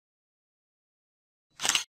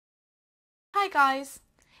Hi guys!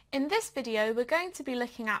 In this video we're going to be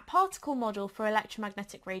looking at particle model for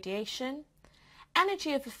electromagnetic radiation,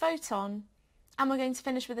 energy of a photon, and we're going to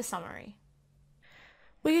finish with a summary.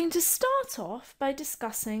 We're going to start off by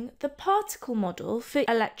discussing the particle model for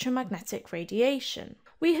electromagnetic radiation.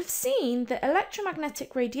 We have seen that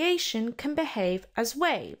electromagnetic radiation can behave as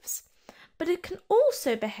waves, but it can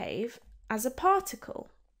also behave as a particle.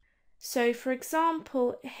 So for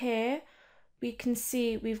example, here we can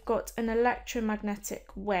see we've got an electromagnetic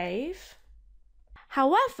wave.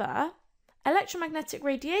 However, electromagnetic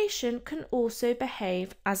radiation can also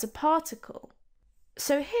behave as a particle.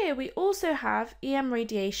 So here we also have EM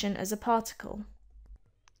radiation as a particle.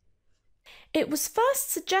 It was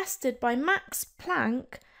first suggested by Max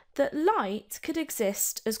Planck that light could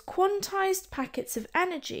exist as quantized packets of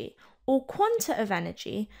energy or quanta of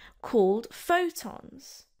energy called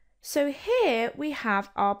photons. So here we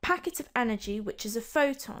have our packet of energy, which is a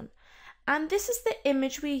photon, and this is the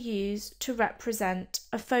image we use to represent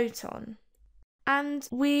a photon. And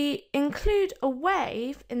we include a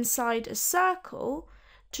wave inside a circle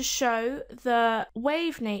to show the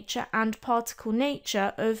wave nature and particle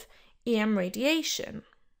nature of EM radiation.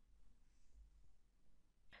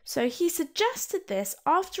 So he suggested this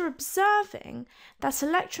after observing that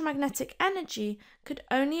electromagnetic energy could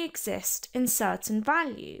only exist in certain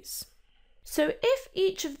values. So if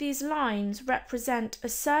each of these lines represent a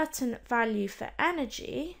certain value for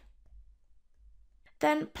energy,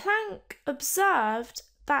 then Planck observed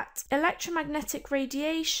that electromagnetic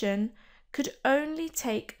radiation could only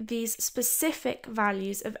take these specific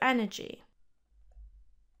values of energy.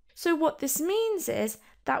 So what this means is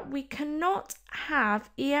that we cannot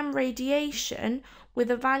have EM radiation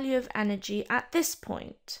with a value of energy at this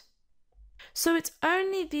point. So it's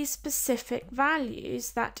only these specific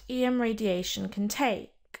values that EM radiation can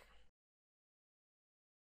take.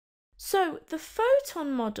 So the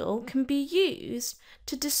photon model can be used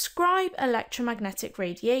to describe electromagnetic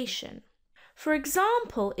radiation. For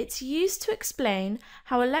example, it's used to explain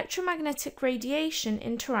how electromagnetic radiation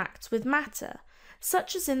interacts with matter,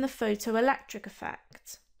 such as in the photoelectric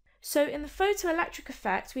effect. So in the photoelectric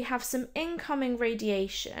effect, we have some incoming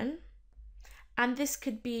radiation, and this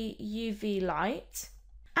could be UV light.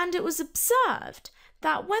 And it was observed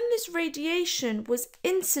that when this radiation was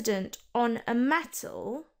incident on a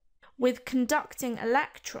metal with conducting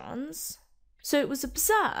electrons, so it was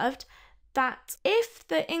observed that if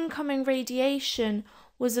the incoming radiation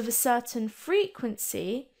was of a certain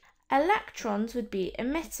frequency, electrons would be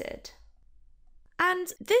emitted.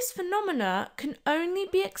 And this phenomena can only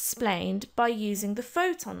be explained by using the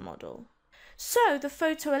photon model. So the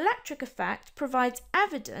photoelectric effect provides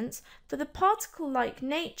evidence for the particle-like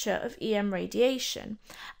nature of EM radiation.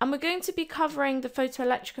 And we're going to be covering the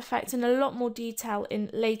photoelectric effect in a lot more detail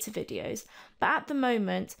in later videos. But at the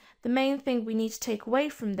moment, the main thing we need to take away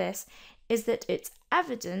from this is that it's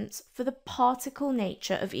evidence for the particle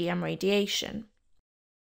nature of EM radiation.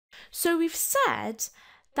 So we've said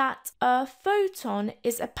that a photon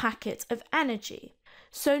is a packet of energy.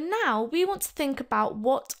 So now we want to think about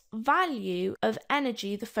what value of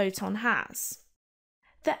energy the photon has.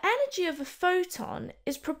 The energy of a photon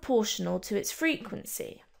is proportional to its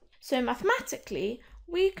frequency. So mathematically,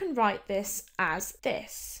 we can write this as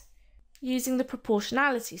this, using the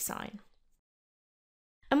proportionality sign.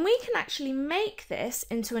 And we can actually make this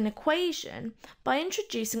into an equation by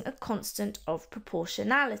introducing a constant of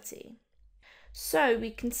proportionality. So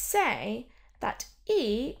we can say that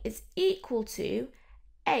E is equal to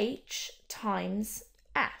H times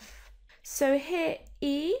F. So here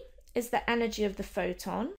E is the energy of the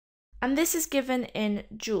photon, and this is given in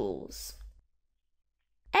joules.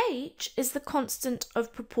 H is the constant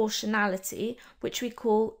of proportionality, which we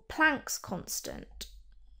call Planck's constant.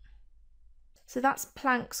 So that's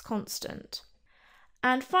Planck's constant.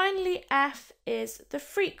 And finally, F is the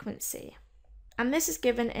frequency, and this is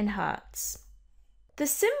given in hertz. The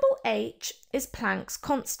symbol H is Planck's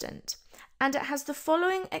constant, and it has the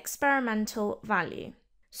following experimental value.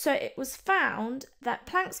 So it was found that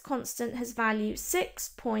Planck's constant has value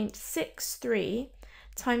 6.63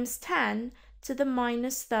 times 10 to the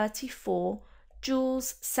minus 34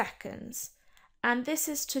 joules seconds, and this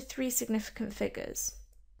is to 3 significant figures.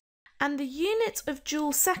 And the unit of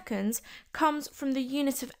joule seconds comes from the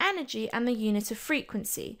unit of energy and the unit of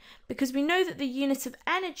frequency, because we know that the unit of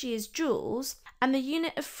energy is joules and the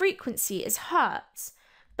unit of frequency is hertz,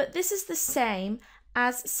 but this is the same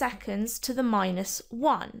as seconds to the minus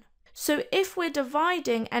 1. So if we're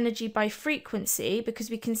dividing energy by frequency, because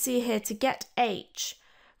we can see here to get H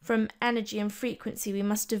from energy and frequency, we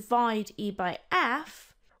must divide E by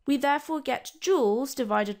F, We therefore get joules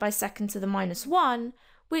divided by second to the minus 1,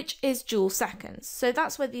 which is joule seconds. So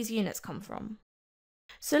that's where these units come from.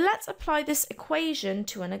 So let's apply this equation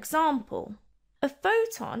to an example. A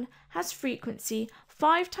photon has frequency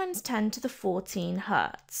 5 times 10 to the 14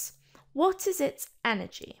 Hertz. What is its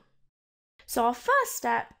energy? So our first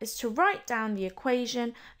step is to write down the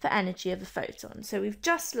equation for energy of a photon. So we've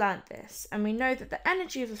just learnt this, and we know that the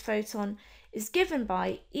energy of a photon is given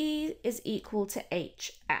by E is equal to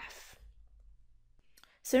HF.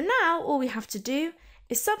 So now all we have to do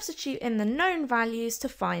is substitute in the known values to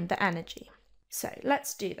find the energy. So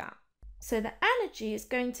let's do that. So the energy is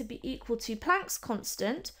going to be equal to Planck's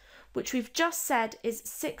constant, which we've just said is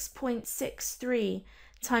 6.63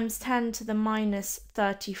 times 10 to the minus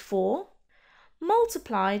 34,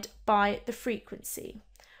 multiplied by the frequency,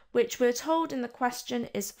 which we're told in the question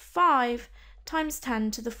is 5 times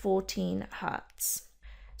 10 to the 14 Hertz.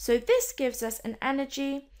 So this gives us an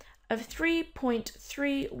energy of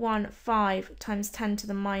 3.315 times 10 to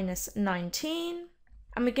the minus 19.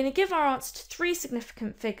 And we're going to give our answer to three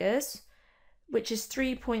significant figures, which is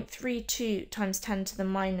 3.32 times 10 to the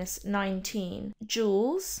minus 19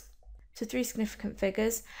 joules. So three significant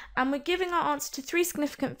figures. And we're giving our answer to three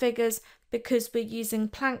significant figures because we're using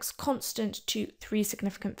Planck's constant to three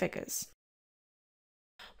significant figures.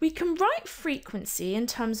 We can write frequency in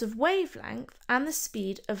terms of wavelength and the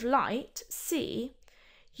speed of light, c,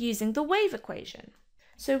 using the wave equation.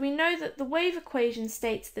 So we know that the wave equation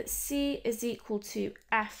states that c is equal to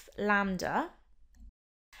f lambda,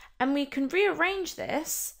 and we can rearrange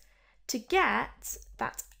this to get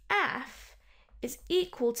that f is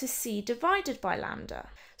equal to c divided by lambda.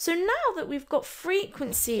 So now that we've got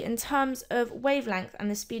frequency in terms of wavelength and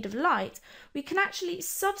the speed of light, we can actually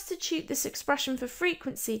substitute this expression for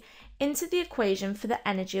frequency into the equation for the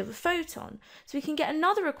energy of a photon. So we can get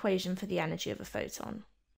another equation for the energy of a photon.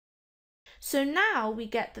 So now we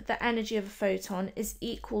get that the energy of a photon is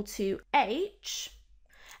equal to h,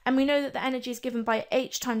 and we know that the energy is given by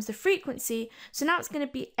h times the frequency, so now it's going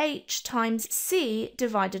to be h times c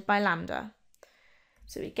divided by lambda.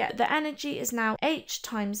 So we get the energy is now h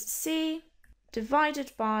times c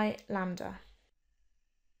divided by lambda.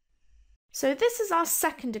 So this is our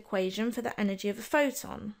second equation for the energy of a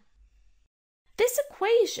photon. This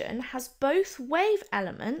equation has both wave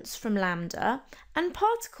elements from lambda and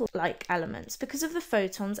particle-like elements because of the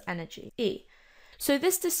photon's energy, E. So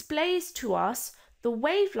this displays to us the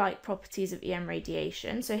wave-like properties of EM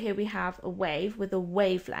radiation. So here we have a wave with a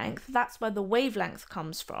wavelength. That's where the wavelength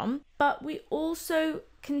comes from. But we also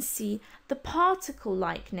can see the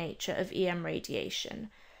particle-like nature of EM radiation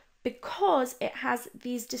because it has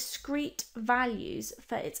these discrete values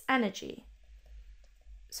for its energy.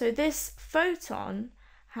 So this photon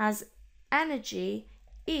has energy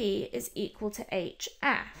E is equal to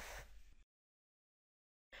HF.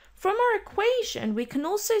 From our equation, we can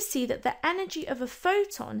also see that the energy of a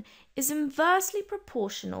photon is inversely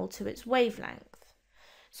proportional to its wavelength.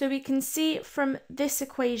 So we can see from this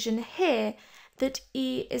equation here that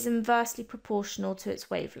E is inversely proportional to its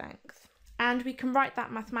wavelength. And we can write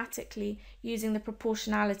that mathematically using the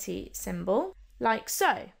proportionality symbol, like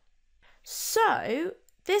so. So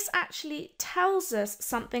this actually tells us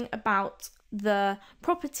something about the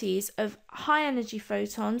properties of high energy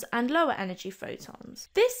photons and lower energy photons.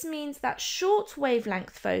 This means that short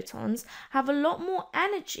wavelength photons have a lot more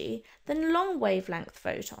energy than long wavelength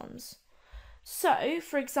photons. So,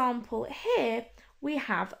 for example, here we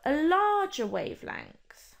have a larger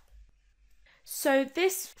wavelength. So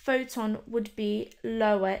this photon would be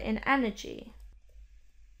lower in energy.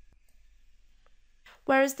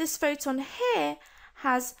 Whereas this photon here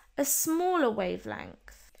has a smaller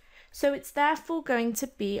wavelength, so it's therefore going to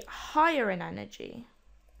be higher in energy.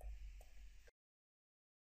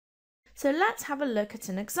 So let's have a look at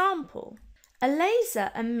an example. A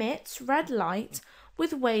laser emits red light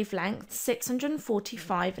with wavelength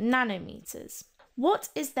 645 nanometers. What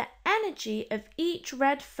is the energy of each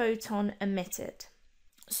red photon emitted?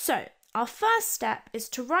 So our first step is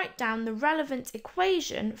to write down the relevant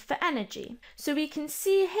equation for energy. So we can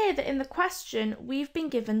see here that in the question we've been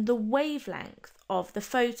given the wavelength of the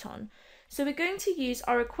photon. So we're going to use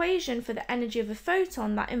our equation for the energy of a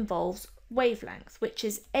photon that involves wavelength, which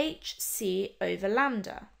is hc over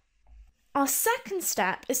lambda. Our second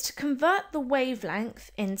step is to convert the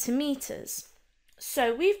wavelength into meters.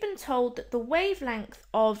 So we've been told that the wavelength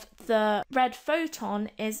of the red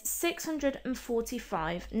photon is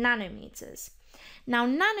 645 nanometers. Now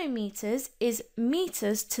nanometers is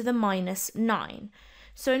meters to the minus 9.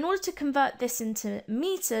 So in order to convert this into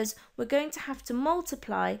meters, we're going to have to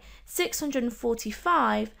multiply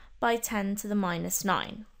 645 by 10 to the minus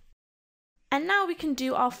 9. And now we can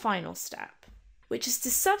do our final step, which is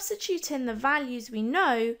to substitute in the values we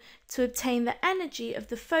know to obtain the energy of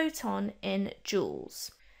the photon in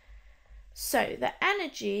joules. So the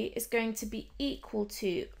energy is going to be equal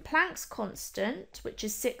to Planck's constant, which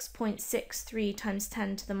is 6.63 times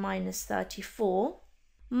 10 to the minus 34,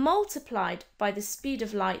 multiplied by the speed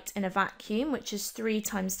of light in a vacuum, which is 3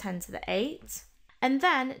 times 10 to the 8, and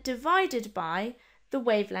then divided by the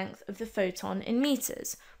wavelength of the photon in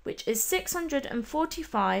meters, which is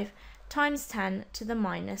 645 times 10 to the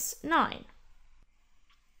minus 9.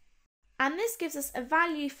 And this gives us a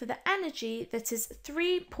value for the energy that is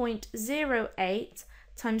 3.08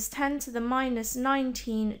 times 10 to the minus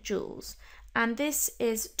 19 joules. And this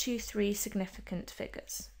is 3 significant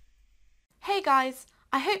figures. Hey guys,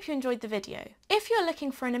 I hope you enjoyed the video. If you're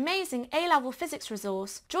looking for an amazing A-level physics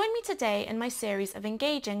resource, join me today in my series of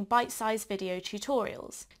engaging bite-sized video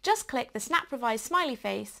tutorials. Just click the SnapRevise smiley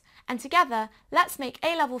face and together, let's make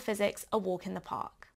A-level physics a walk in the park.